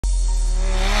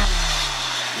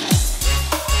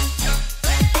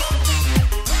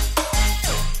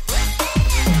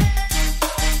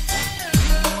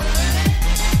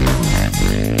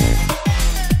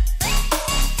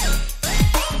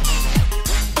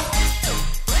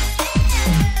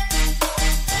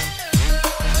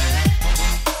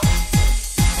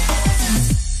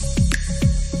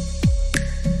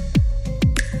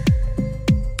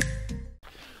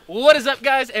What is up,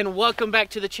 guys, and welcome back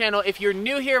to the channel. If you're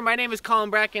new here, my name is Colin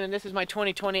Bracken and this is my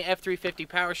 2020 F350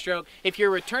 Power Stroke. If you're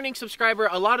a returning subscriber,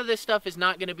 a lot of this stuff is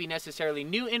not going to be necessarily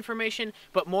new information,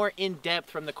 but more in-depth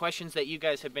from the questions that you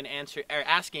guys have been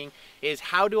asking is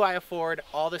how do I afford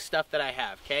all the stuff that I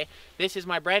have, okay? This is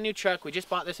my brand new truck. We just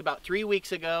bought this about 3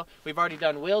 weeks ago. We've already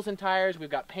done wheels and tires. We've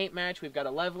got paint match. We've got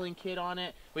a leveling kit on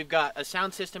it. We've got a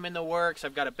sound system in the works.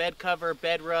 I've got a bed cover,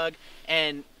 bed rug,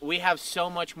 and we have so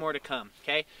much more to come,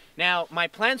 okay? Now, my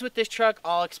plans with this truck,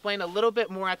 I'll explain a little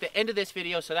bit more at the end of this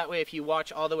video, so that way if you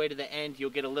watch all the way to the end,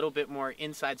 you'll get a little bit more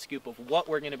inside scoop of what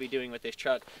we're going to be doing with this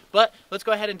truck. But let's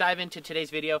go ahead and dive into today's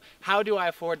video. How do I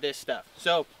afford this stuff?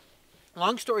 So,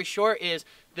 long story short is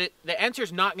the answer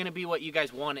is not going to be what you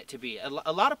guys want it to be. A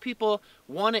lot of people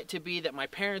want it to be that my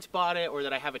parents bought it, or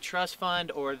that I have a trust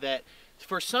fund, or that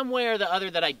for some way or the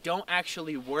other that I don't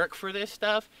actually work for this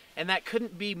stuff, and that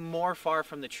couldn't be more far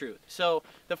from the truth. So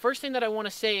the first thing that I want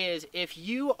to say is if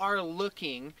you are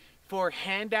looking for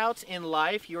handouts in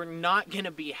life, you're not going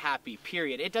to be happy,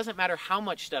 period. It doesn't matter how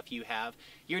much stuff you have,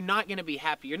 you're not going to be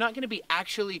happy. You're not going to be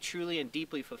actually, truly, and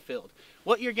deeply fulfilled.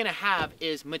 What you're going to have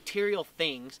is material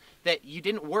things that you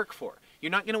didn't work for.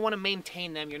 You're not going to want to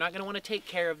maintain them. You're not going to want to take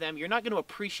care of them. You're not going to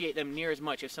appreciate them near as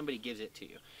much if somebody gives it to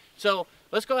you. So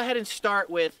let's go ahead and start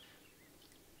with,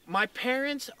 my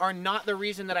parents are not the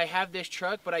reason that I have this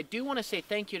truck, but I do want to say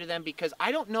thank you to them because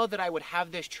I don't know that I would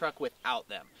have this truck without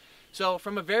them. So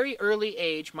from a very early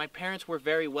age, my parents were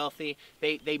very wealthy.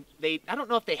 I don't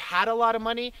know if they had a lot of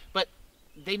money, but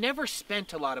they never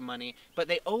spent a lot of money, but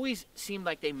they always seemed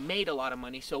like they made a lot of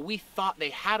money, so we thought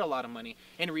they had a lot of money.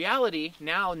 In reality,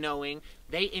 now knowing,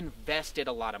 they invested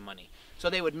a lot of money. So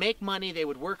they would make money, they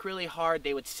would work really hard,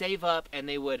 they would save up, and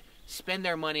they would spend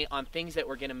their money on things that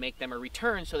were going to make them a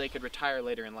return so they could retire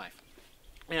later in life.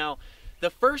 Now,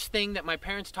 the first thing that my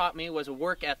parents taught me was a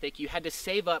work ethic. You had to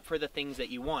save up for the things that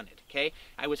you wanted, okay?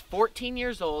 I was 14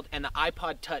 years old and the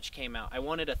iPod Touch came out. I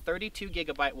wanted a 32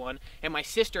 gigabyte one, and my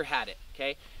sister had it,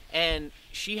 okay? And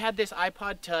she had this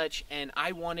iPod Touch and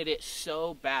I wanted it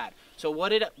so bad. So what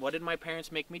did my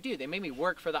parents make me do? They made me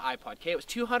work for the iPod, okay? It was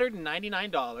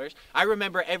 $299. I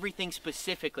remember everything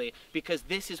specifically because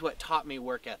this is what taught me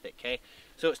work ethic, okay?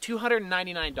 So it was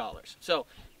 $299. So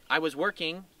I was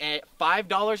working at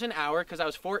 $5 an hour because I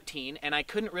was 14 and I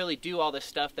couldn't really do all the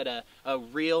stuff that a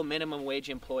real minimum wage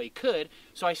employee could.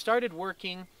 So I started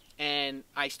working and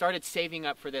I started saving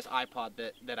up for this iPod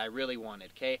that I really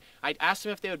wanted, okay? I asked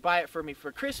them if they would buy it for me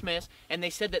for Christmas, and they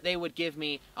said that they would give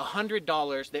me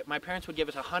 $100, that my parents would give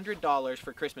us $100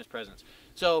 for Christmas presents.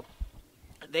 So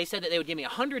they said that they would give me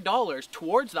 $100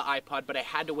 towards the iPod, but I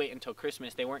had to wait until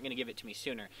Christmas. They weren't going to give it to me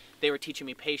sooner. They were teaching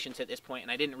me patience at this point,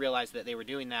 and I didn't realize that they were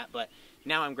doing that, but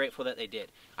now I'm grateful that they did.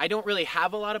 I don't really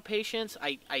have a lot of patience.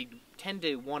 I tend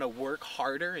to want to work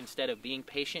harder instead of being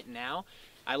patient now.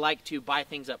 I like to buy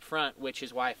things up front, which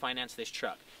is why I financed this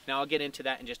truck. Now I'll get into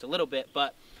that in just a little bit,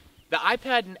 but the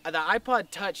iPod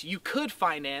Touch you could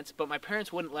finance, but my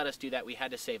parents wouldn't let us do that. We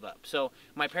had to save up. So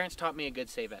my parents taught me a good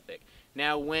save ethic.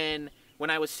 Now when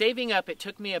I was saving up, it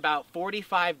took me about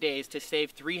 45 days to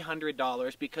save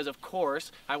 $300 because, of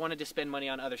course, I wanted to spend money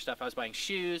on other stuff. I was buying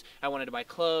shoes, I wanted to buy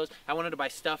clothes, I wanted to buy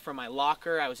stuff for my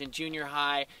locker. I was in junior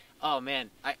high. Oh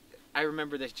man, I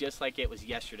remember this just like it was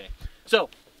yesterday. So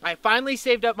I finally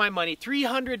saved up my money,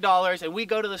 $300, and we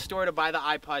go to the store to buy the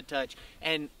iPod Touch,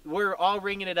 and we're all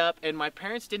ringing it up, and my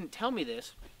parents didn't tell me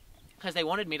this because they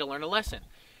wanted me to learn a lesson.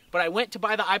 But I went to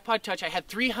buy the iPod Touch. I had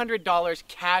 $300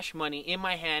 cash money in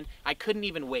my hand. I couldn't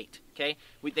even wait, okay?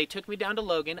 They took me down to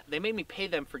Logan. They made me pay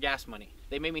them for gas money.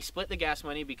 They made me split the gas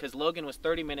money because Logan was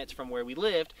 30 minutes from where we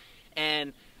lived,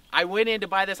 and I went in to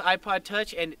buy this iPod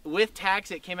Touch, and with tax,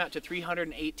 it came out to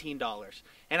 $318.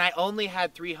 And I only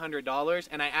had $300,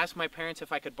 and I asked my parents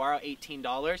if I could borrow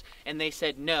 $18, and they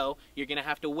said, no, you're going to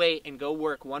have to wait and go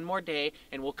work one more day,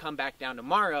 and we'll come back down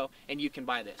tomorrow, and you can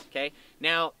buy this, okay?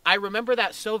 Now, I remember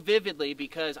that so vividly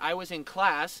because I was in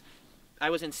class. I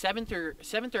was in 7th or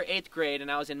 8th grade,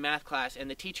 and I was in math class, and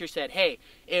the teacher said, hey,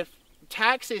 if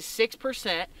tax is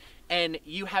 6%, and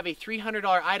you have a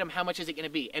 $300 item, how much is it going to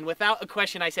be? And without a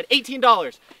question, I said,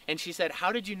 $18. And she said,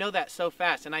 how did you know that so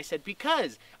fast? And I said,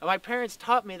 because my parents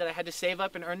taught me that I had to save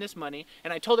up and earn this money.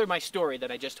 And I told her my story that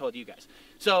I just told you guys.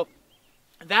 So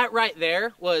that right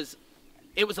there was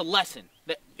a lesson.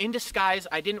 That in disguise,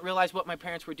 I didn't realize what my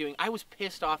parents were doing. I was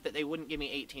pissed off that they wouldn't give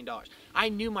me $18. I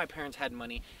knew my parents had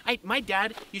money. My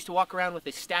dad used to walk around with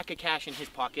a stack of cash in his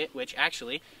pocket, which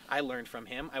actually I learned from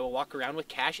him. I will walk around with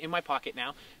cash in my pocket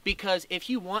now because if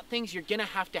you want things, you're going to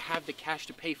have the cash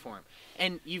to pay for them.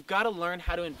 And you've got to learn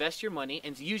how to invest your money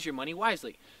and use your money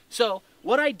wisely. So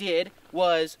what I did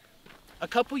was a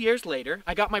couple years later,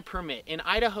 I got my permit. In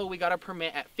Idaho, we got a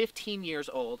permit at 15 years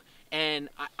old, and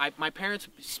my parents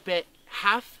spent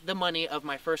half the money of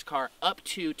my first car up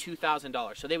to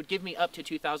 $2,000. So they would give me up to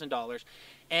 $2,000.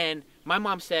 And my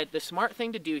mom said the smart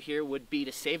thing to do here would be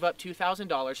to save up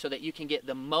 $2,000 so that you can get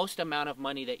the most amount of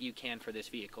money that you can for this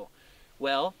vehicle.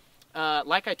 Well,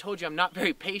 like I told you, I'm not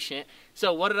very patient.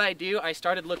 So what did I do? I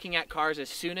started looking at cars as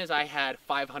soon as I had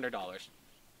 $500.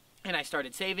 And I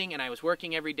started saving, and I was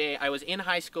working every day. I was in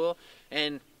high school,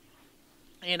 and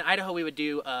in Idaho we would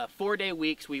do 4-day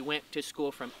weeks. We went to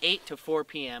school from 8 to 4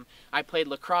 p.m. I played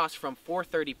lacrosse from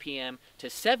 4:30 p.m.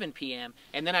 to 7 p.m.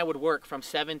 and then I would work from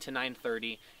 7 to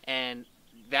 9:30, and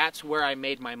that's where I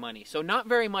made my money. So not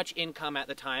very much income at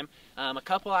the time. A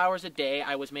couple hours a day.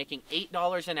 I was making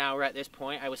 $8 an hour at this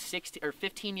point. I was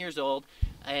 15 years old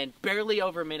and barely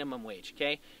over minimum wage,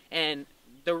 okay? And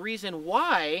the reason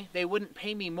why they wouldn't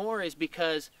pay me more is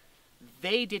because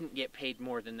they didn't get paid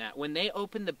more than that. When they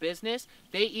opened the business,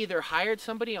 they either hired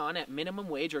somebody on at minimum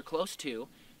wage or close to,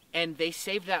 and they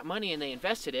saved that money and they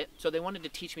invested it, so they wanted to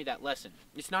teach me that lesson.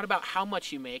 It's not about how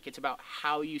much you make, it's about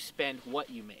how you spend what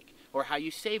you make, or how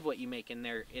you save what you make in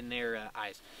their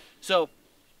eyes. So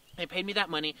they paid me that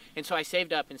money, and so I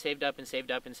saved up and saved up and saved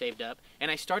up and saved up,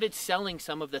 and I started selling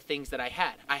some of the things that I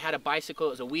had. I had a bicycle.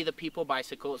 It was a We the People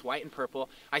bicycle. It was white and purple.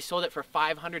 I sold it for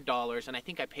 $500, and I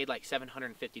think I paid like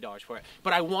 $750 for it.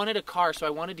 But I wanted a car, so I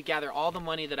wanted to gather all the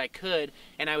money that I could,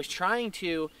 and I was trying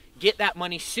to get that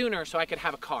money sooner so I could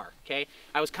have a car, okay?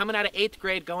 I was coming out of 8th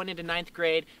grade, going into 9th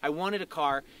grade. I wanted a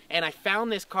car, and I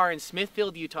found this car in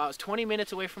Smithfield, Utah. It was 20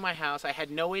 minutes away from my house. I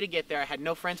had no way to get there. I had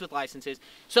no friends with licenses.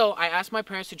 So I asked my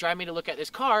parents to drive me to look at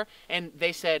this car, and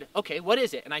they said, okay, what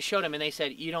is it? And I showed them, and they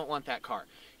said, you don't want that car.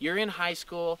 You're in high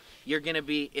school, you're gonna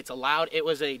be, it's allowed. It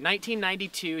was a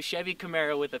 1992 Chevy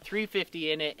Camaro with a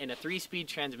 350 in it and a 3-speed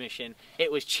transmission.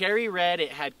 It was cherry red,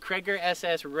 it had Krager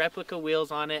SS replica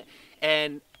wheels on it,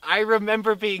 and I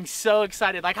remember being so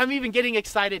excited. Like, I'm even getting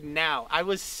excited now. I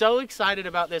was so excited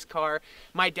about this car.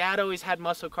 My dad always had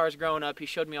muscle cars growing up. He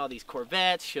showed me all these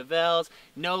Corvettes, Chevelles,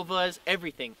 Novas,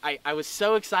 everything. I was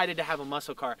so excited to have a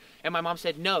muscle car. And my mom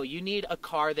said, no, you need a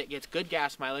car that gets good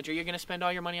gas mileage or you're gonna spend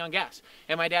all your money on gas.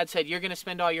 And my dad said, you're gonna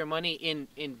spend all your money in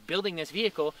building this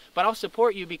vehicle, but I'll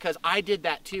support you because I did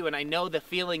that too, and I know the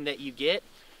feeling that you get,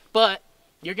 but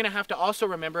you're going to have to also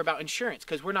remember about insurance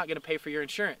because we're not going to pay for your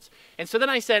insurance. And so then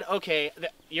I said, okay,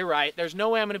 you're right. There's no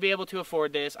way I'm going to be able to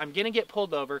afford this. I'm going to get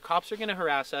pulled over. Cops are going to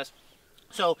harass us.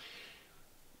 So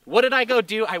what did I go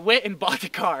do? I went and bought the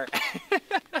car.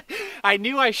 I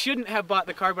knew I shouldn't have bought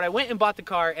the car, but I went and bought the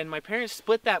car, and my parents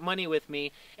split that money with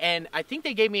me, and I think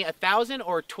they gave me $1,000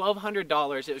 or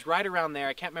 $1,200. It was right around there.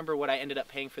 I can't remember what I ended up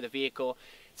paying for the vehicle.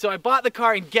 So I bought the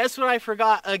car, and guess what I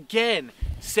forgot again?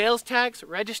 Sales tax,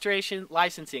 registration,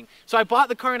 licensing. So I bought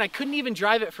the car, and I couldn't even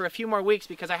drive it for a few more weeks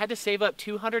because I had to save up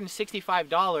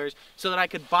 $265 so that I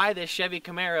could buy this Chevy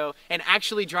Camaro and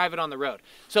actually drive it on the road.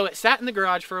 So it sat in the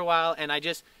garage for a while, and I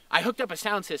hooked up a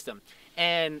sound system.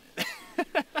 And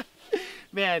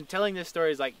man, telling this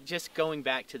story is like just going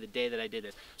back to the day that I did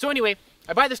this. So anyway,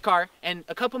 I buy this car, and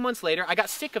a couple months later, I got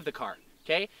sick of the car,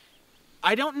 okay?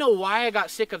 I don't know why I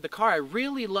got sick of the car. I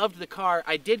really loved the car.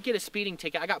 I did get a speeding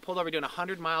ticket. I got pulled over doing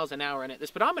 100 miles an hour in it. The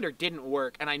speedometer didn't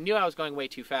work, and I knew I was going way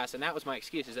too fast, and that was my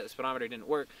excuse, is that the speedometer didn't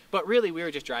work. But really, we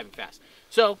were just driving fast.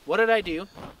 So what did I do?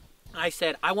 I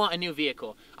said, I want a new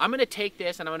vehicle. I'm going to take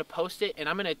this, and I'm going to post it, and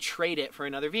I'm going to trade it for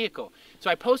another vehicle.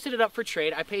 So I posted it up for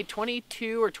trade. I paid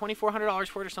 $2,200 or $2,400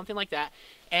 for it or something like that.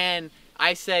 And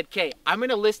I said, okay, I'm going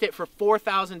to list it for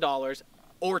 $4,000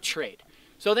 or trade.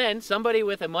 So then somebody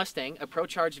with a Mustang, a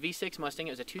Pro-Charged V6 Mustang, it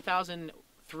was a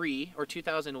 2003 or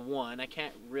 2001, I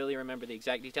can't really remember the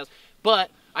exact details,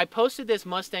 but I posted this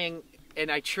Mustang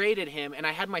and I traded him, and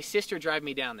I had my sister drive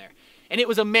me down there. And it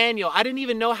was a manual. I didn't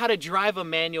even know how to drive a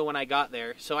manual when I got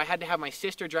there, so I had to have my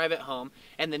sister drive it home.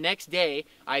 And the next day,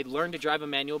 I learned to drive a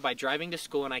manual by driving to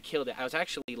school, and I killed it. I was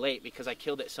actually late because I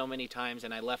killed it so many times,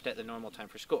 and I left at the normal time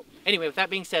for school. Anyway, with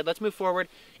that being said, let's move forward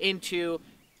into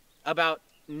about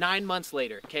 9 months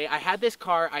later, okay? I had this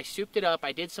car, I souped it up,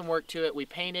 I did some work to it, we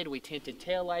painted, we tinted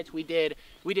taillights, we did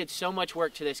so much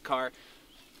work to this car.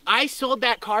 I sold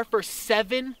that car for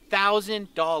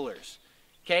 $7,000,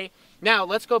 okay? Now,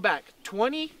 let's go back.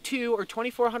 $2,200 or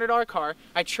 $2,400 car,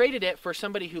 I traded it for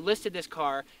somebody who listed this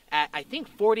car at, I think,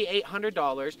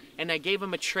 $4,800, and I gave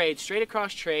him a trade, straight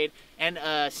across trade, and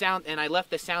and I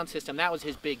left the sound system. That was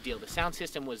his big deal. The sound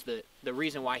system was the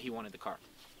reason why he wanted the car.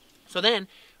 So then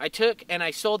I took and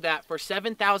I sold that for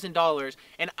 $7,000,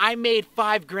 and I made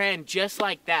 $5,000 just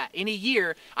like that. In a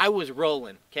year, I was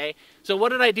rolling, okay? So what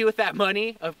did I do with that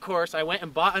money? Of course, I went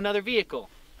and bought another vehicle.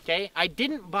 Okay, I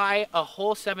didn't buy a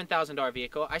whole $7,000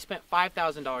 vehicle. I spent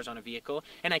 $5,000 on a vehicle,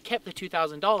 and I kept the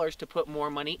 $2,000 to put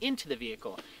more money into the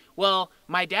vehicle. Well,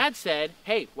 my dad said,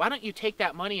 hey, why don't you take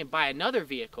that money and buy another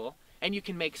vehicle, and you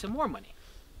can make some more money.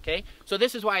 Okay, so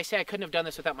this is why I say I couldn't have done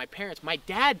this without my parents. My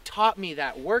dad taught me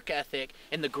that work ethic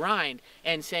and the grind,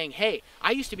 and saying, hey,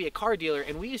 I used to be a car dealer,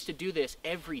 and we used to do this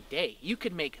every day. You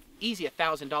could make easy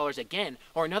 $1,000 again,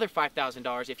 or another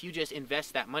 $5,000 if you just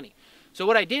invest that money. So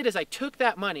what I did is I took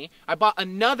that money, I bought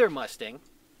another Mustang,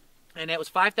 and it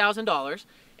was $5,000,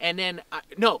 and then,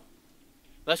 no,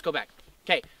 let's go back.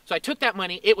 Okay, so I took that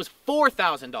money, it was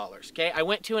 $4,000, okay? I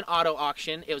went to an auto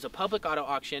auction, it was a public auto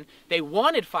auction, they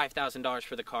wanted $5,000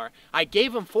 for the car, I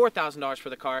gave them $4,000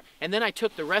 for the car, and then I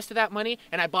took the rest of that money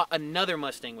and I bought another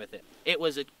Mustang with it. It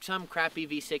was some crappy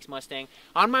V6 Mustang.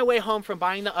 On my way home from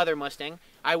buying the other Mustang,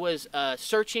 I was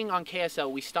searching on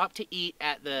KSL. We stopped to eat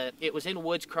at it was in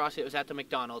Woods Cross, it was at the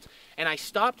McDonald's, and I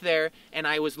stopped there and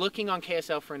I was looking on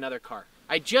KSL for another car.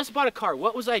 I just bought a car.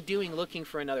 What was I doing looking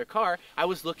for another car? I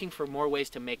was looking for more ways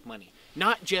to make money.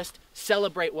 Not just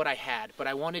celebrate what I had, but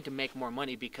I wanted to make more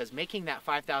money, because making that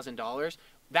 $5,000,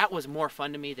 that was more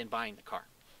fun to me than buying the car.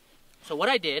 So what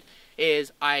I did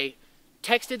is I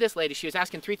texted this lady. She was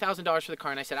asking $3,000 for the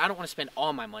car, and I said, I don't want to spend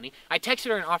all my money. I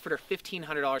texted her and offered her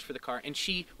 $1,500 for the car, and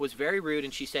she was very rude,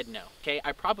 and she said no. Okay,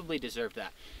 I probably deserved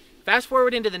that. Fast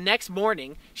forward into the next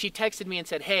morning, she texted me and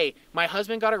said, hey, my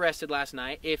husband got arrested last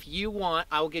night. If you want,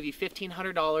 I will give you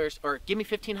 $1,500, or give me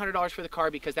 $1,500 for the car,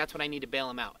 because that's what I need to bail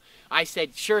him out. I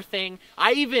said, sure thing.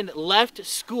 I even left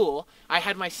school. I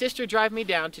had my sister drive me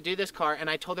down to do this car,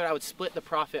 and I told her I would split the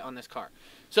profit on this car.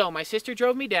 So my sister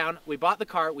drove me down, we bought the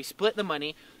car, we split the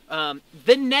money.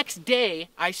 The next day,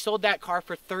 I sold that car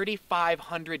for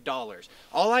 $3,500.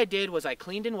 All I did was I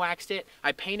cleaned and waxed it,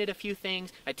 I painted a few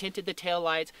things, I tinted the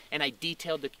taillights, and I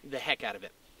detailed the heck out of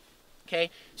it.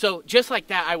 Okay, so just like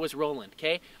that, I was rolling.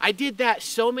 Okay, I did that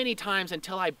so many times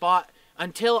until I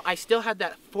still had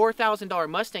that $4,000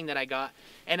 Mustang that I got,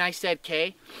 and I said,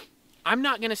 okay, I'm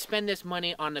not gonna spend this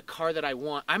money on the car that I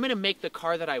want. I'm gonna make the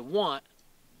car that I want,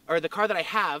 or the car that I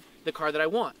have, the car that I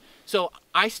want. So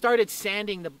I started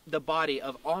sanding the body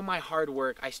of all my hard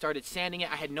work. I started sanding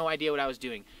it. I had no idea what I was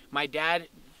doing. My dad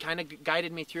kind of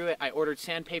guided me through it. I ordered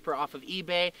sandpaper off of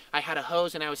eBay. I had a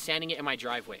hose and I was sanding it in my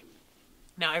driveway.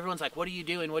 Now everyone's like, what are you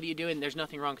doing? What are you doing? There's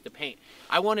nothing wrong with the paint.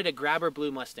 I wanted a grabber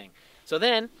blue Mustang. So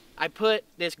then I put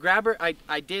this grabber,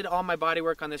 I did all my body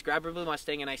work on this grabber blue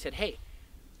Mustang, and I said, hey,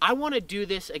 I want to do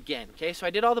this again. Okay, so I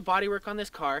did all the body work on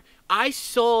this car. I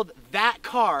sold that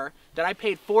car that I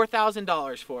paid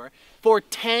 $4,000 for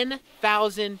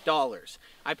 $10,000.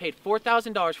 I paid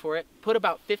 $4,000 for it, put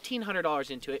about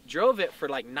 $1,500 into it, drove it for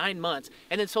like 9 months,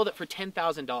 and then sold it for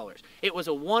 $10,000. It was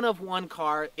a one-of-one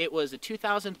car. It was a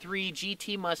 2003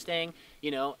 GT Mustang,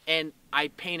 you know, and I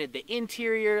painted the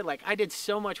interior. Like, I did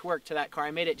so much work to that car.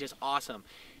 I made it just awesome.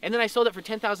 And then I sold it for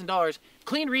 $10,000.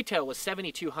 Clean retail was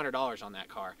 $7,200 on that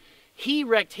car. He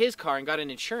wrecked his car and got an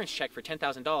insurance check for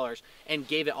 $10,000 and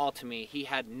gave it all to me. He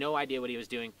had no idea what he was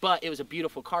doing, but it was a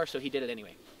beautiful car, so he did it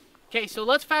anyway. Okay, so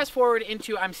let's fast forward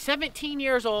into, I'm 17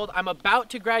 years old, I'm about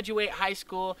to graduate high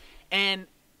school, and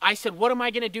I said, what am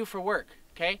I gonna do for work?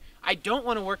 Okay, I don't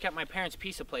want to work at my parents'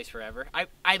 pizza place forever.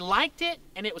 I liked it,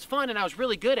 and it was fun, and I was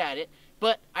really good at it,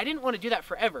 but I didn't want to do that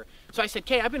forever. So I said,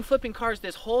 okay, I've been flipping cars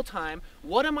this whole time.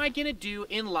 What am I gonna do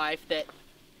in life that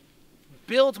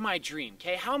builds my dream?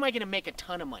 Okay, how am I gonna make a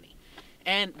ton of money?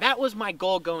 And that was my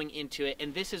goal going into it,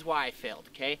 and this is why I failed.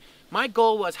 Okay, my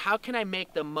goal was, how can I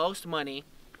make the most money,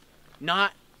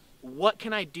 not what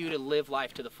can I do to live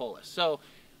life to the fullest. So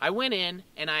I went in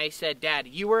and I said, Dad,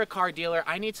 you were a car dealer.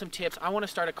 I need some tips. I want to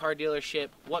start a car dealership.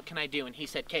 What can I do? And he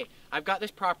said, okay, I've got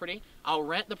this property. I'll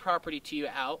rent the property to you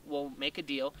out. We'll make a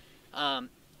deal.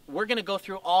 We're going to go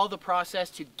through all the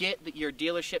process to get your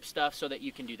dealership stuff so that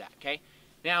you can do that, okay?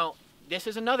 Now, this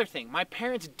is another thing. My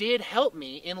parents did help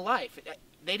me in life.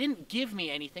 They didn't give me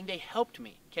anything. They helped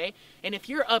me, okay? And if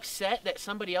you're upset that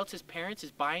somebody else's parents is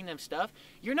buying them stuff,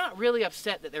 you're not really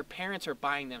upset that their parents are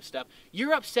buying them stuff.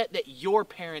 You're upset that your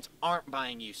parents aren't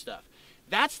buying you stuff.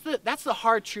 That's the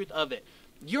hard truth of it.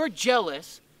 You're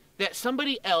jealous that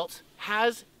somebody else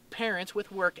has parents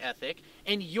with work ethic,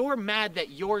 and you're mad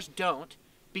that yours don't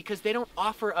because they don't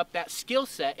offer up that skill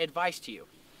set advice to you.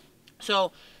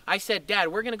 So I said, Dad,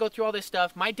 we're going to go through all this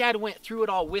stuff. My dad went through it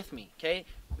all with me, okay?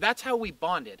 That's how we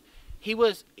bonded.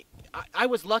 I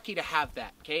was lucky to have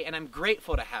that, okay? And I'm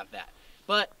grateful to have that.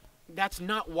 But that's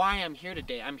not why I'm here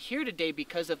today. I'm here today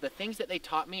because of the things that they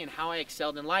taught me and how I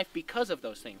excelled in life because of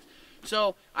those things.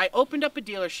 So I opened up a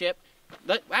dealership.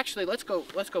 Actually, let's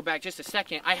go back just a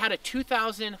second. I had a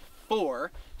 2005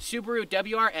 2004 Subaru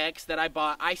WRX that I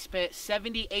bought. I spent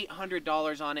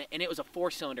 $7,800 on it, and it was a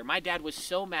 4-cylinder. My dad was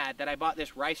so mad that I bought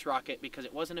this rice rocket because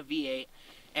it wasn't a V8,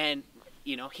 and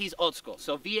you know, he's old school,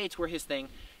 so V8s were his thing,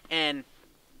 and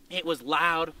it was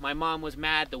loud. My mom was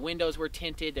mad. The windows were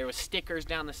tinted. There was stickers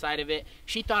down the side of it.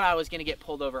 She thought I was going to get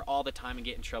pulled over all the time and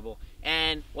get in trouble.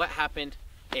 And what happened?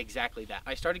 Exactly that.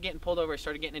 I started getting pulled over. I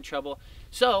started getting in trouble.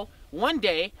 So one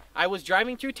day I was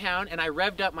driving through town and I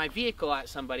revved up my vehicle at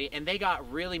somebody and they got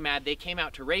really mad. They came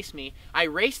out to race me. I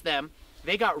raced them.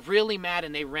 They got really mad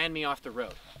and they ran me off the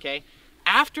road. Okay.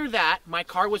 After that, my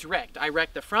car was wrecked. I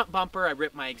wrecked the front bumper. I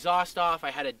ripped my exhaust off.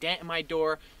 I had a dent in my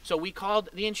door. So we called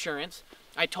the insurance.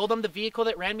 I told them the vehicle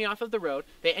that ran me off of the road.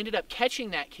 They ended up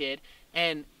catching that kid,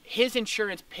 and his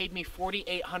insurance paid me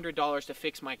 $4,800 to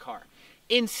fix my car.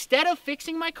 Instead of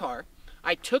fixing my car,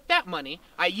 I took that money,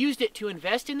 I used it to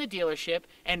invest in the dealership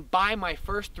and buy my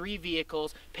first 3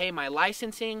 vehicles, pay my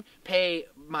licensing, pay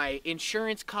my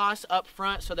insurance costs up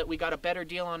front so that we got a better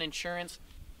deal on insurance.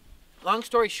 Long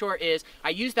story short is, I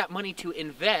used that money to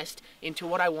invest into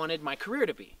what I wanted my career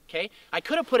to be, okay? I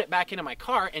could have put it back into my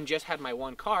car and just had my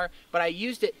one car, but I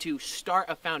used it to start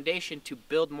a foundation to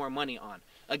build more money on.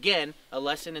 Again, a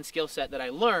lesson and skill set that I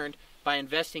learned by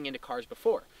investing into cars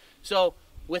before. So,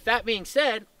 with that being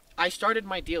said, I started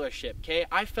my dealership, okay?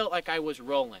 I felt like I was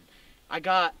rolling. I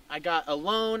got a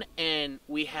loan, and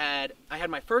I had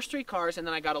my first 3 cars, and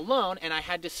then I got a loan, and I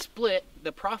had to split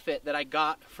the profit that I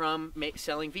got from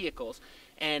selling vehicles,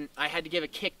 and I had to give a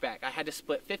kickback. I had to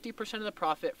split 50% of the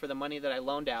profit for the money that I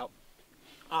loaned out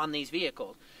on these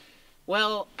vehicles.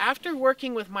 Well, after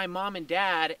working with my mom and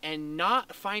dad and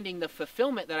not finding the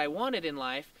fulfillment that I wanted in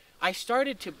life, I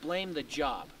started to blame the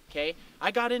job. Okay,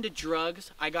 I got into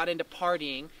drugs, I got into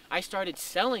partying, I started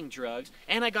selling drugs,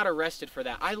 and I got arrested for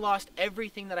that. I lost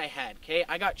everything that I had, okay?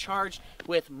 I got charged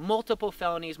with multiple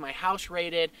felonies, my house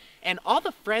raided, and all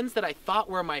the friends that I thought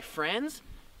were my friends,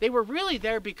 they were really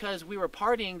there because we were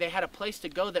partying, they had a place to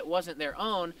go that wasn't their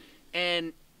own,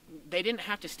 and they didn't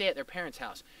have to stay at their parents'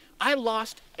 house. I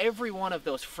lost every one of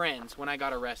those friends when I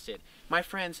got arrested. My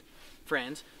friends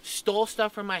stole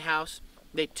stuff from my house,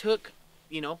 they took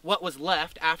what was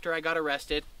left after I got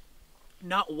arrested.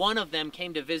 Not one of them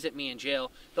came to visit me in jail.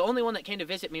 The only one that came to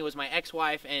visit me was my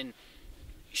ex-wife, and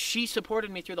she supported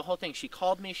me through the whole thing. She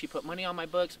called me, she put money on my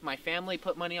books, my family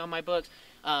put money on my books.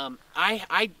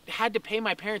 I had to pay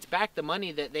my parents back the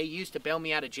money that they used to bail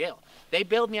me out of jail. They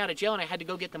bailed me out of jail and I had to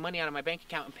go get the money out of my bank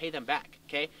account and pay them back,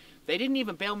 okay? They didn't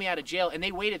even bail me out of jail, and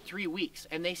they waited 3 weeks,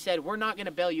 and they said, we're not gonna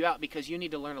bail you out because you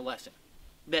need to learn a lesson.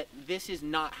 That this is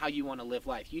not how you want to live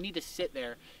life. You need to sit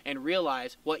there and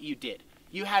realize what you did.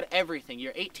 You had everything.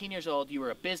 You're 18 years old, you were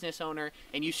a business owner,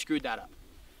 and you screwed that up.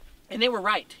 And they were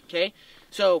right, okay?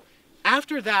 So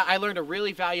after that, I learned a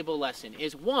really valuable lesson.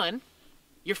 Is 1,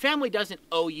 your family doesn't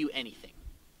owe you anything.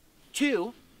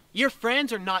 2, your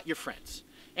friends are not your friends.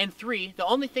 And 3, the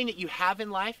only thing that you have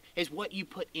in life is what you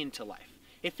put into life.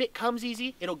 If it comes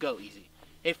easy, it'll go easy.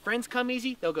 If friends come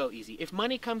easy, they'll go easy. If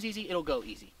money comes easy, it'll go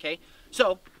easy, okay?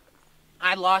 So,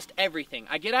 I lost everything.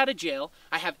 I get out of jail.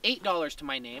 I have $8 to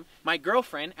my name. My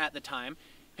girlfriend at the time,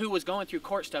 who was going through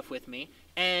court stuff with me,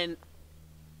 and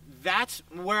that's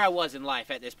where I was in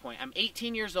life at this point. I'm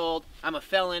 18 years old. I'm a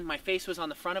felon. My face was on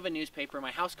the front of a newspaper.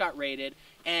 My house got raided,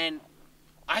 and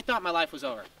I thought my life was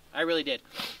over. I really did.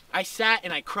 I sat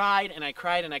and I cried and I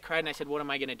cried and I cried, and I said, what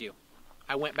am I going to do?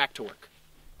 I went back to work.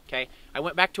 Okay, I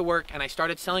went back to work and I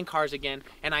started selling cars again,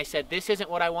 and I said, this isn't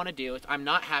what I want to do. I'm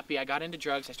not happy. I got into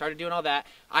drugs. I started doing all that.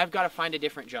 I've got to find a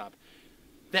different job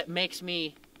that makes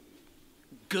me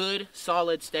good,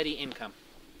 solid, steady income.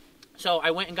 So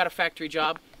I went and got a factory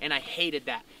job, and I hated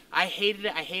that. I hated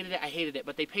it, I hated it, I hated it,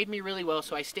 but they paid me really well,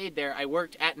 so I stayed there. I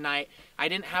worked at night. I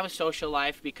didn't have a social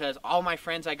life because all my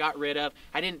friends I got rid of.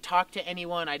 I didn't talk to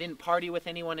anyone. I didn't party with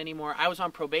anyone anymore. I was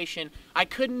on probation. I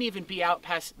couldn't even be out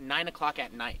past 9 o'clock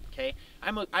at night, okay?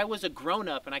 I was a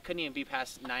grown-up, and I couldn't even be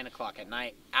past 9 o'clock at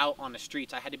night out on the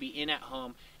streets. I had to be in at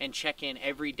home and check in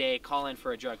every day, call in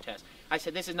for a drug test. I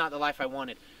said, this is not the life I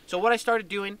wanted. So what I started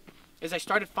doing is I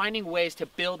started finding ways to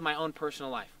build my own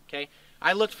personal life, okay?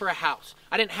 I looked for a house.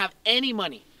 I didn't have any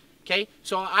money, okay?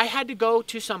 So I had to go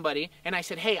to somebody, and I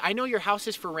said, hey, I know your house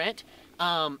is for rent.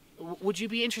 Would you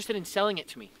be interested in selling it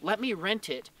to me? Let me rent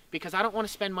it, because I don't want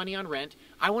to spend money on rent.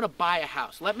 I want to buy a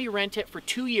house. Let me rent it for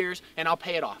 2 years, and I'll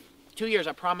pay it off. 2 years,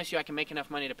 I promise you I can make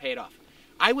enough money to pay it off.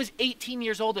 I was 18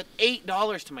 years old with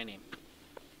 $8 to my name,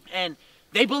 and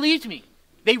they believed me.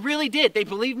 They really did. They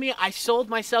believed me. I sold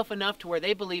myself enough to where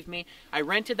they believed me. I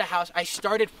rented the house. I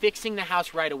started fixing the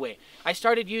house right away. I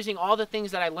started using all the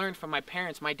things that I learned from my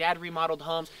parents. My dad remodeled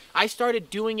homes. I started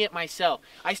doing it myself.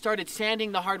 I started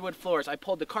sanding the hardwood floors. I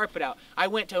pulled the carpet out. I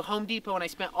went to Home Depot and I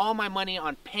spent all my money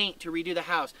on paint to redo the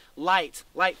house. Lights,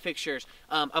 light fixtures,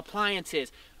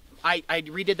 appliances. I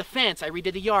redid the fence. I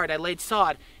redid the yard. I laid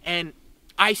sod. And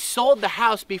I sold the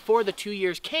house before the 2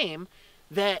 years came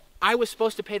that I was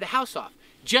supposed to pay the house off.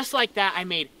 Just like that, I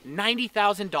made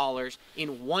 $90,000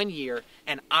 in 1 year,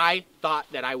 and I thought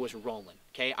that I was rolling,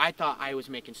 okay? I thought I was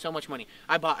making so much money.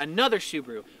 I bought another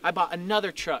Subaru. I bought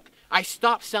another truck. I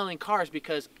stopped selling cars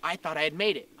because I thought I had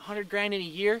made it. 100 grand in a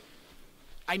year?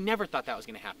 I never thought that was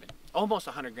gonna happen. Almost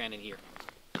 100 grand in a year.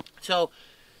 So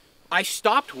I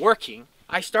stopped working.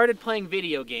 I started playing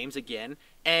video games again,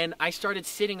 and I started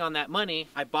sitting on that money.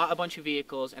 I bought a bunch of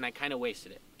vehicles, and I kind of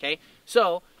wasted it, okay?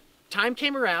 So time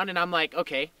came around and I'm like,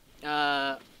 okay,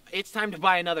 it's time to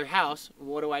buy another house.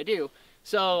 What do I do?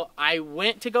 So I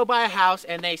went to go buy a house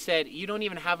and they said, you don't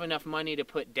even have enough money to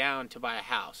put down to buy a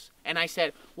house. And I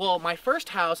said, well, my first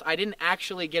house, I didn't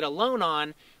actually get a loan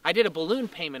on. I did a balloon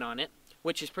payment on it,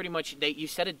 which is pretty much, you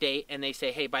set a date and they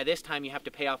say, hey, by this time you have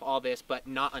to pay off all this, but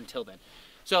not until then.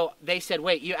 So they said,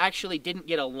 wait, you actually didn't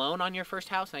get a loan on your first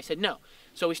house? And I said, no.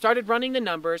 So we started running the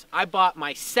numbers. I bought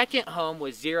my second home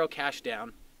with 0 cash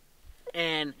down.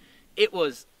 And it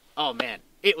was, oh man,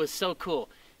 it was so cool.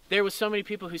 There was so many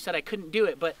people who said I couldn't do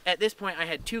it, but at this point I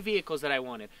had 2 vehicles that I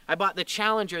wanted. I bought the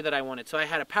Challenger that I wanted. So I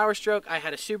had a Power Stroke, I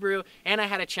had a Subaru, and I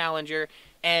had a Challenger.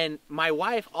 And my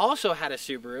wife also had a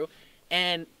Subaru,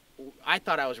 and I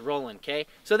thought I was rolling, okay?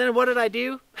 So then what did I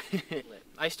do?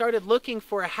 I started looking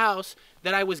for a house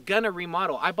that I was gonna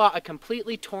remodel. I bought a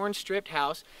completely torn, stripped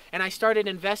house, and I started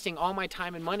investing all my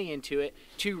time and money into it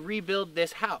to rebuild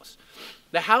this house.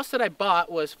 The house that I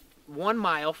bought was 1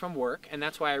 mile from work, and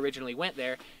that's why I originally went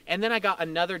there. And then I got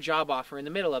another job offer in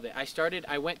the middle of it.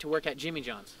 I went to work at Jimmy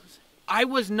John's. I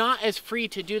was not as free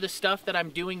to do the stuff that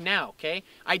I'm doing now, okay?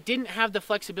 I didn't have the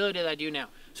flexibility that I do now.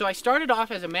 So I started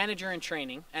off as a manager in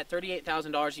training at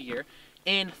 $38,000 a year.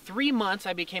 In 3 months,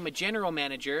 I became a general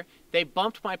manager. They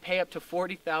bumped my pay up to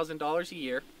 $40,000 a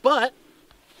year, but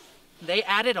they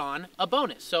added on a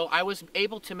bonus. So I was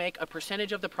able to make a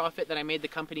percentage of the profit that I made the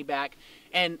company back.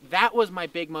 And that was my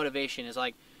big motivation, is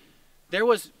like, there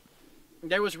was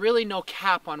really no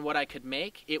cap on what I could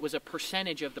make. It was a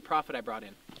percentage of the profit I brought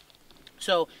in.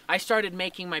 So I started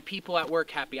making my people at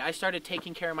work happy. I started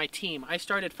taking care of my team. I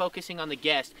started focusing on the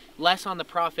guest, less on the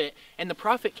profit, and the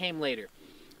profit came later.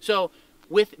 So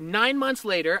with 9 months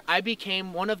later, I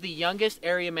became one of the youngest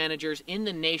area managers in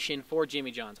the nation for Jimmy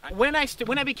John's. When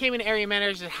I became an area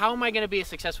manager, I said, how am I going to be a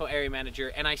successful area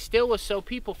manager? And I still was so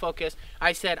people focused.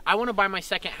 I said, I want to buy my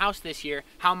second house this year.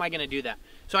 How am I going to do that?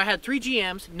 So I had 3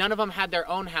 GMs. None of them had their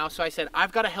own house. So I said,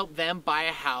 I've got to help them buy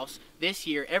a house this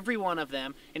year, every one of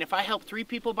them. And if I help 3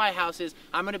 people buy houses,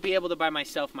 I'm going to be able to buy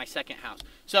myself my second house.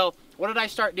 So what did I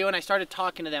start doing? I started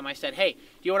talking to them. I said, hey, do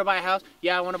you want to buy a house?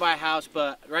 Yeah, I want to buy a house,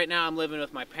 but right now I'm living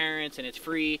with my parents and it's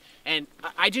free. And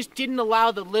I just didn't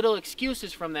allow the little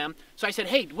excuses from them. So I said,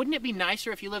 hey, wouldn't it be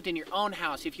nicer if you lived in your own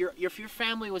house, if your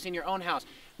family was in your own house?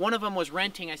 One of them was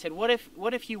renting. I said, what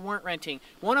if you weren't renting?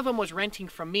 One of them was renting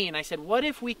from me, and I said, what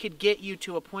if we could get you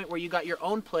to a point where you got your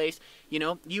own place, you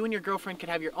know, you and your girlfriend could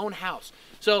have your own house.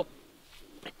 So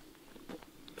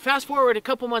fast forward a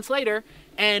couple months later,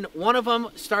 and one of them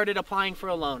started applying for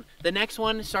a loan. The next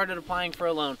one started applying for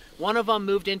a loan. One of them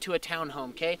moved into a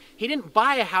townhome, okay? He didn't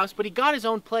buy a house, but he got his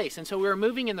own place, and so we were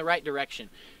moving in the right direction.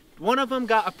 One of them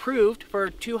got approved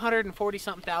for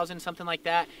 240-something thousand, something like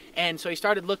that, and so he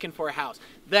started looking for a house.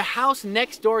 The house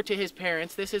next door to his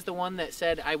parents, this is the one that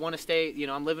said, I want to stay, you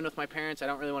know, I'm living with my parents, I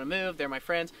don't really want to move, they're my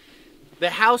friends. The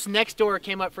house next door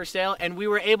came up for sale, and we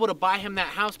were able to buy him that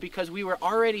house because we were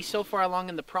already so far along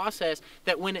in the process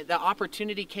that when the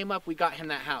opportunity came up, we got him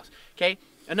that house, okay?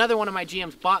 Another one of my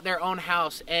GMs bought their own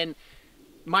house, and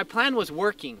my plan was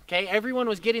working, okay? Everyone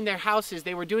was getting their houses.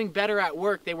 They were doing better at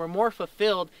work. They were more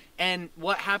fulfilled. And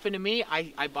what happened to me?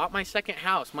 I bought my second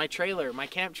house, my trailer, my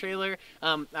camp trailer.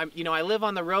 You know, I live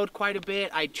on the road quite a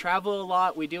bit. I travel a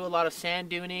lot. We do a lot of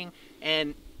sand duning,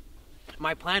 and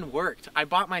my plan worked. I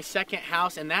bought my second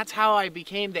house, and that's how I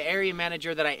became the area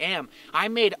manager that I am. I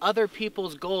made other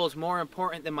people's goals more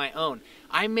important than my own.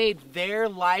 I made their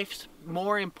lives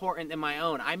more important than my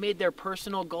own. I made their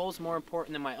personal goals more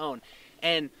important than my own.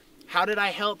 And how did I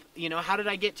help, you know, how did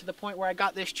I get to the point where I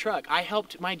got this truck? I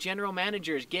helped my general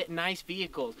managers get nice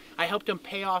vehicles. I helped them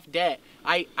pay off debt.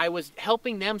 I was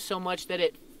helping them so much that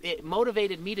it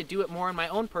motivated me to do it more in my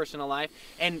own personal life.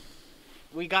 And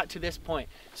we got to this point.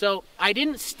 So I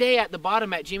didn't stay at the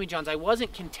bottom at Jimmy John's. I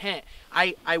wasn't content.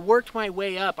 I worked my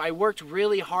way up. I worked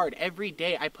really hard every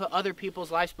day. I put other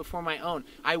people's lives before my own.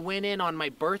 I went in on my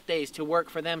birthdays to work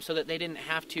for them so that they didn't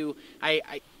have to.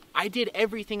 I did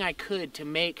everything I could to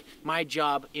make my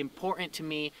job important to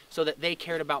me so that they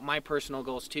cared about my personal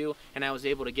goals too, and I was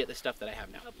able to get the stuff that I have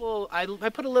now. I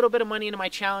put a little bit of money into my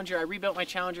Challenger. I rebuilt my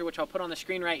Challenger, which I'll put on the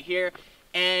screen right here,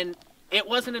 and it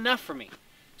wasn't enough for me.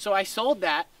 So I sold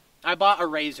that. I bought a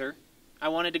Razor. I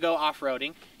wanted to go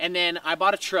off-roading, and then I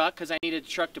bought a truck because I needed a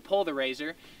truck to pull the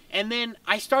Razor. And then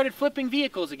I started flipping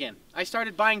vehicles again. I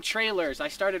started buying trailers. I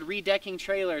started redecking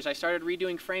trailers. I started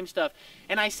redoing frame stuff.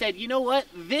 And I said, you know what?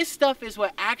 This stuff is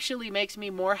what actually makes me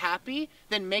more happy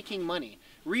than making money.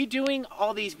 Redoing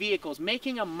all these vehicles,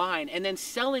 making them mine, and then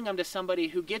selling them to somebody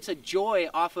who gets a joy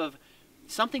off of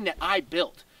something that I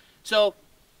built. So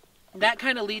that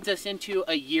kind of leads us into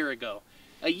a year ago.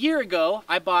 A year ago,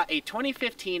 I bought a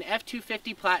 2015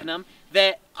 F250 Platinum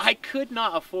that I could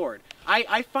not afford.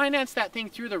 I financed that thing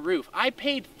through the roof. I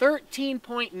paid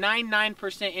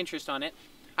 13.99% interest on it.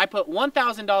 I put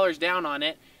 $1,000 down on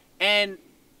it, and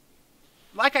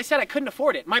like I said, I couldn't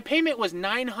afford it. My payment was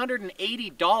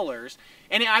 $980,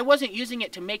 and I wasn't using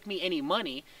it to make me any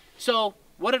money. So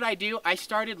what did I do? I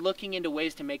started looking into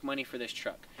ways to make money for this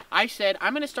truck. I said,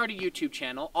 I'm going to start a YouTube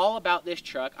channel all about this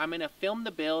truck. I'm going to film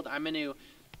the build. I'm going to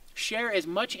share as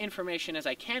much information as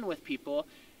I can with people.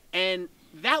 And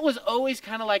that was always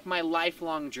kind of like my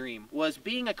lifelong dream, was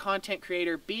being a content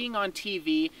creator, being on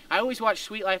TV. I always watched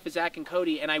Sweet Life of Zach and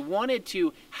Cody, and I wanted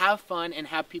to have fun and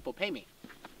have people pay me.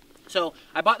 So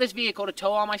I bought this vehicle to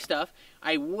tow all my stuff.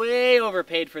 I way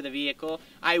overpaid for the vehicle.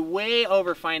 I way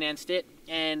overfinanced it.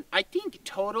 And I think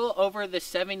total over the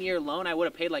 7-year loan, I would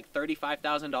have paid like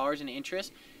 $35,000 in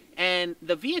interest. And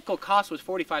the vehicle cost was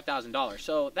 $45,000.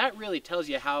 So that really tells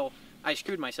you how I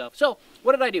screwed myself. So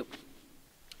what did I do?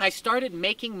 I started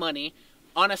making money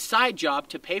on a side job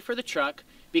to pay for the truck,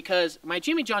 because my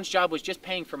Jimmy John's job was just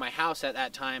paying for my house at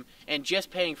that time and just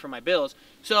paying for my bills.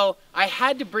 So I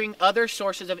had to bring other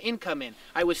sources of income in.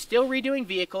 I was still redoing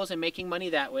vehicles and making money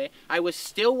that way. I was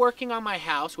still working on my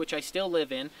house, which I still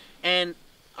live in, and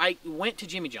I went to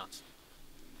Jimmy John's.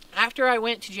 After I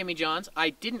went to Jimmy John's, I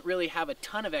didn't really have a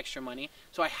ton of extra money,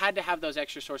 so I had to have those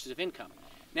extra sources of income.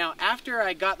 Now, after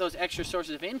I got those extra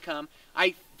sources of income,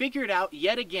 I figured out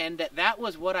yet again that that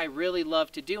was what I really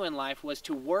loved to do in life, was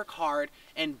to work hard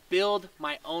and build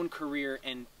my own career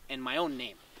and my own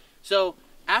name. So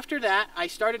after that, I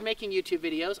started making YouTube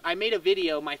videos. I made a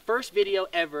video, my first video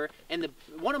ever, and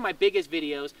one of my biggest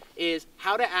videos is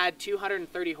how to add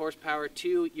 230 horsepower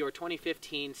to your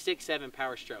 2015 6.7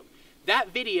 Power Stroke.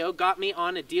 That video got me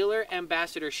on a dealer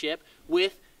ambassadorship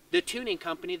with the tuning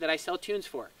company that I sell tunes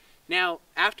for. Now,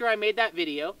 after I made that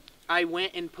video, I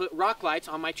went and put rock lights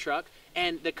on my truck,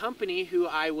 and the company who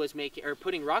I was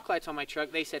putting rock lights on my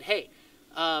truck, they said, hey,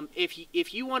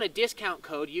 if you want a discount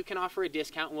code, you can offer a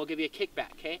discount and we'll give you a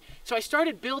kickback, okay? So I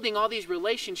started building all these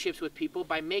relationships with people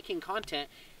by making content,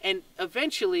 and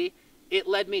eventually it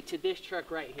led me to this truck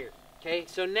right here, okay?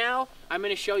 So now I'm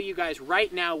going to show you guys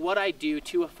right now what I do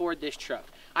to afford this truck.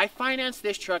 I financed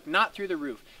this truck not through the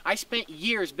roof. I spent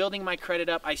years building my credit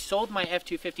up. I sold my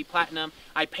F250 Platinum.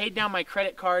 I paid down my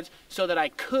credit cards so that I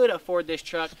could afford this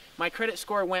truck. My credit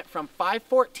score went from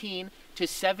 514 to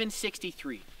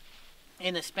 763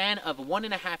 in the span of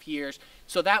 1.5 years,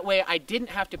 so that way I didn't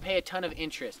have to pay a ton of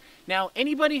interest. Now,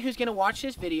 anybody who's going to watch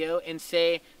this video and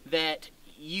say that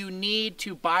you need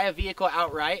to buy a vehicle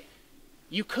outright,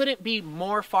 you couldn't be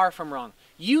more far from wrong.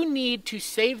 You need to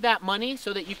save that money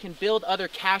so that you can build other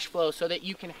cash flow, so that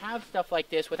you can have stuff like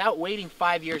this without waiting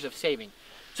 5 years of saving.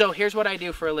 So here's what I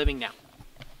do for a living now.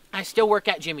 I still work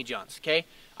at Jimmy John's, okay?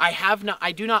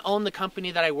 I do not own the company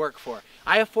that I work for.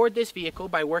 I afford this vehicle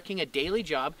by working a daily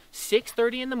job,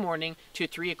 6:30 in the morning to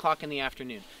 3 o'clock in the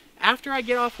afternoon. After I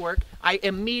get off work, I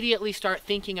immediately start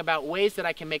thinking about ways that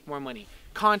I can make more money.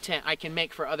 Content I can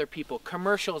make for other people,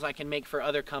 commercials I can make for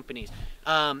other companies,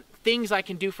 things I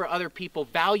can do for other people,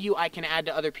 value I can add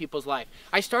to other people's life.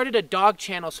 I started a dog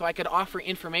channel so I could offer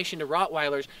information to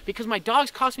Rottweilers, because my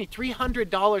dogs cost me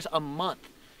 $300 a month.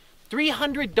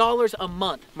 $300 a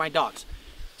month, my dogs.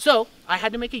 So I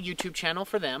had to make a YouTube channel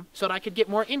for them so that I could get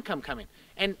more income coming.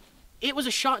 And it was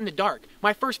a shot in the dark.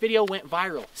 My first video went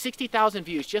viral, 60,000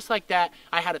 views, just like that.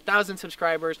 I had 1,000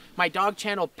 subscribers. My dog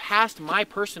channel passed my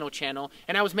personal channel,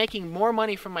 and I was making more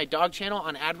money from my dog channel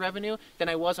on ad revenue than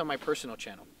I was on my personal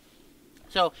channel.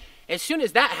 So as soon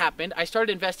as that happened, I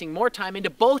started investing more time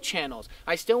into both channels.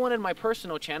 I still wanted my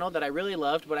personal channel that I really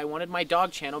loved, but I wanted my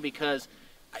dog channel because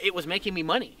it was making me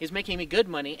money. It's making me good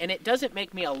money, and it doesn't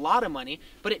make me a lot of money,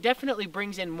 but it definitely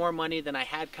brings in more money than I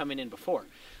had coming in before.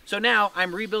 So now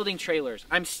I'm rebuilding trailers.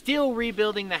 I'm still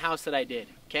rebuilding the house that I did,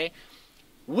 okay?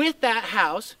 With that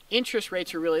house, interest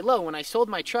rates are really low. When I sold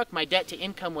my truck, my debt to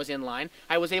income was in line.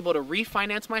 I was able to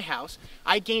refinance my house.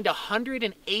 I gained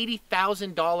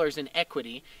 $180,000 in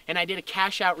equity, and I did a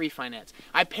cash out refinance.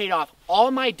 I paid off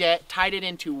all my debt, tied it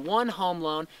into one home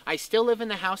loan. I still live in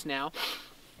the house now.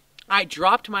 I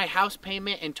dropped my house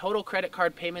payment and total credit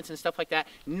card payments and stuff like that,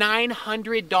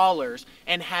 $900,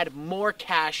 and had more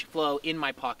cash flow in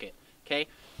my pocket, okay?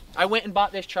 I went and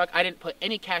bought this truck. I didn't put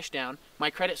any cash down. My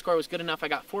credit score was good enough. I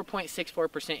got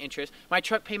 4.64% interest. My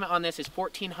truck payment on this is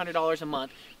 $1,400 a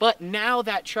month. But now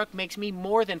that truck makes me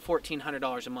more than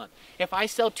 $1,400 a month. If I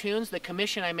sell tunes, the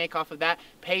commission I make off of that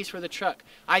pays for the truck.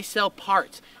 I sell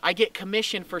parts. I get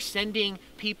commission for sending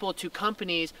people to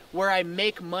companies where I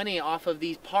make money off of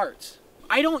these parts.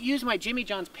 I don't use my Jimmy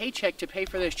John's paycheck to pay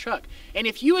for this truck. And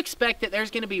if you expect that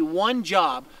there's going to be one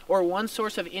job or one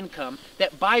source of income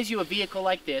that buys you a vehicle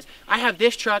like this, I have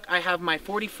this truck, I have my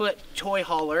 40-foot toy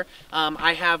hauler,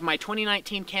 I have my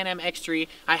 2019 Can-Am X3,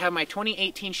 I have my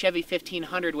 2018 Chevy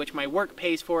 1500, which my work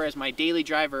pays for as my daily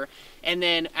driver, and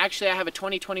then actually I have a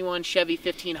 2021 Chevy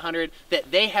 1500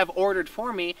 that they have ordered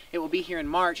for me. It will be here in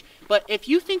March. But if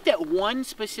you think that one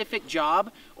specific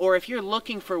job, or if you're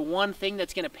looking for one thing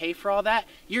that's going to pay for all that,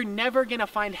 you're never going to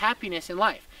find happiness in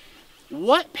life.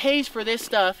 What pays for this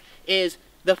stuff is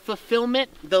the fulfillment,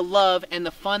 the love, and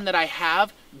the fun that I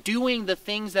have doing the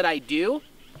things that I do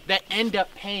that end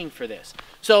up paying for this.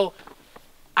 So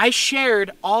I shared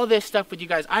all this stuff with you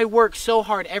guys. I work so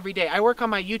hard every day. I work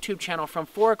on my YouTube channel from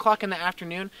 4 o'clock in the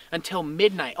afternoon until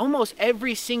midnight, almost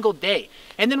every single day.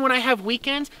 And then when I have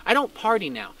weekends, I don't party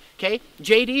now. Okay,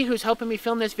 JD, who's helping me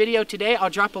film this video today, I'll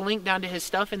drop a link down to his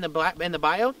stuff in the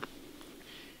bio.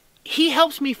 He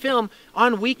helps me film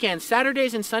on weekends,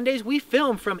 Saturdays and Sundays. We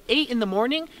film from 8 in the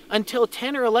morning until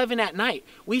 10 or 11 at night.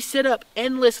 We sit up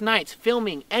endless nights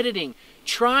filming, editing,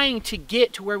 trying to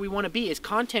get to where we want to be as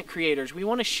content creators. We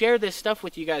want to share this stuff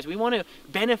with you guys. We want to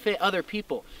benefit other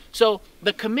people. So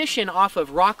the commission off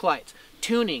of rock lights,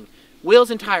 tuning,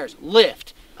 wheels and tires,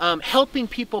 lift, helping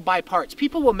people buy parts.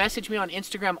 People will message me on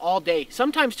Instagram all day,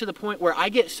 sometimes to the point where I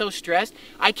get so stressed,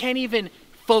 I can't even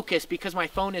focus because my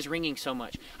phone is ringing so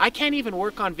much. I can't even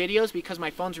work on videos because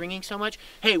my phone's ringing so much.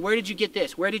 Hey, where did you get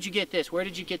this? Where did you get this? Where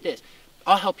did you get this?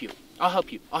 I'll help you. I'll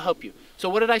help you. I'll help you. So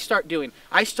what did I start doing?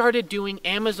 I started doing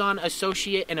Amazon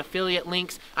associate and affiliate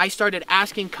links. I started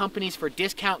asking companies for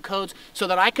discount codes so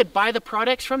that I could buy the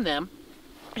products from them,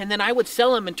 and then I would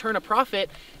sell them and turn a profit,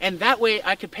 and that way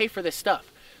I could pay for this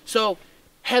stuff. So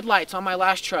headlights on my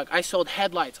last truck, I sold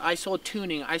headlights, I sold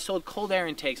tuning, I sold cold air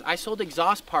intakes, I sold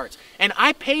exhaust parts, and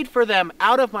I paid for them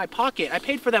out of my pocket. I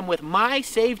paid for them with my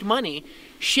saved money,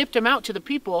 shipped them out to the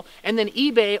people, and then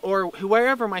eBay or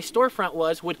wherever my storefront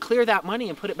was would clear that money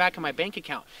and put it back in my bank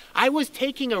account. I was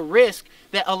taking a risk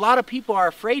that a lot of people are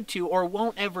afraid to or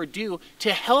won't ever do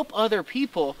to help other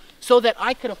people so that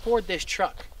I could afford this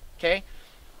truck, okay?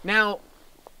 Now,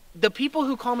 the people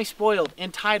who call me spoiled,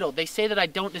 entitled, they say that I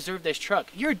don't deserve this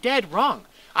truck. You're dead wrong.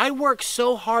 I work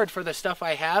so hard for the stuff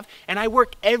I have, and I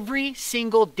work every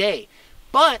single day.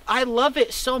 But I love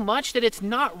it so much that it's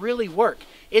not really work.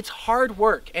 It's hard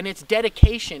work, and it's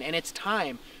dedication, and it's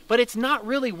time. But it's not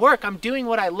really work. I'm doing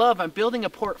what I love. I'm building a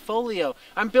portfolio.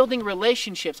 I'm building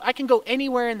relationships. I can go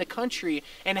anywhere in the country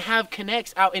and have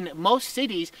connects out in most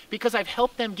cities because I've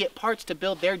helped them get parts to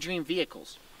build their dream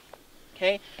vehicles.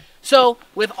 Okay? So,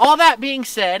 with all that being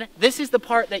said, this is the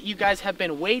part that you guys have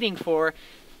been waiting for.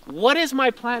 What is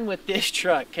my plan with this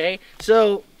truck, okay?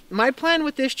 So, my plan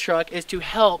with this truck is to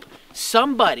help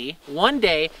somebody one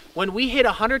day when we hit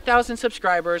 100,000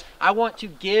 subscribers. I want to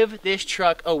give this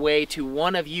truck away to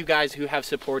one of you guys who have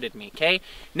supported me, okay?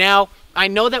 Now, I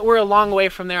know that we're a long way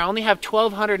from there. I only have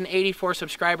 1,284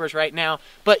 subscribers right now,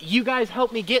 but you guys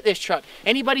helped me get this truck.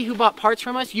 Anybody who bought parts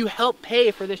from us, you helped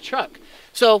pay for this truck.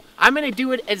 So I'm going to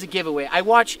do it as a giveaway. I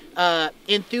watch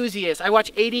Enthusiasts, I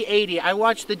watch 8080, I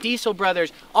watch the Diesel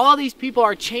Brothers. All these people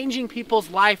are changing people's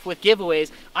life with giveaways.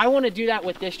 I want to do that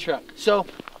with this truck. So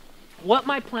what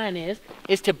my plan is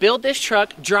to build this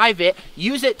truck, drive it,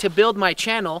 use it to build my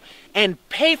channel, and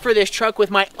pay for this truck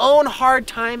with my own hard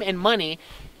time and money,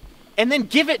 and then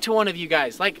give it to one of you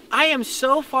guys. Like, I am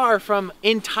so far from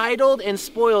entitled and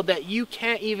spoiled that you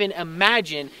can't even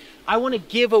imagine. I want to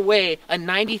give away a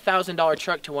 $90,000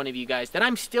 truck to one of you guys that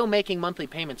I'm still making monthly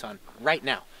payments on right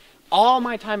now. All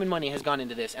my time and money has gone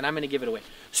into this, and I'm going to give it away.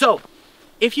 So,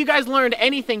 if you guys learned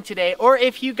anything today, or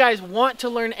if you guys want to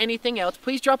learn anything else,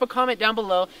 please drop a comment down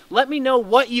below. Let me know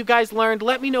what you guys learned.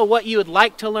 Let me know what you would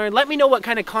like to learn. Let me know what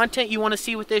kind of content you want to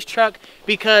see with this truck,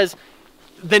 because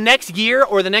the next year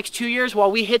or the next 2 years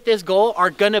while we hit this goal are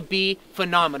gonna be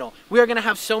phenomenal. We are gonna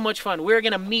have so much fun. We are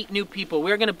gonna meet new people.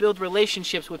 We are gonna build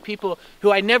relationships with people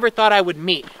who I never thought I would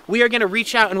meet. We are gonna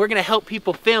reach out and we're gonna help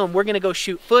people film. We're gonna go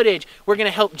shoot footage. We're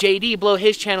gonna help JD blow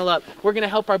his channel up. We're gonna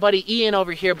help our buddy Ian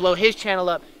over here blow his channel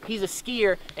up. He's a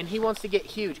skier and he wants to get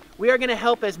huge. We are gonna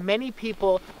help as many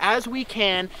people as we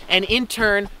can, and in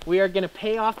turn, we are gonna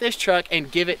pay off this truck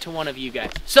and give it to one of you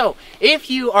guys. So if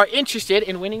you are interested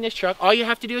in winning this truck, all you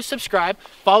have to do is subscribe,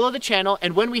 follow the channel,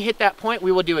 and when we hit that point,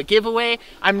 we will do a giveaway.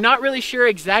 I'm not really sure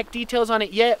exact details on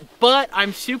it yet, but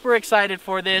I'm super excited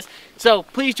for this. So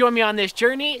please join me on this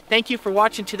journey. Thank you for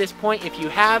watching to this point if you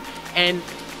have, and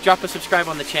drop a subscribe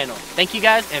on the channel. Thank you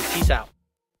guys, and peace out.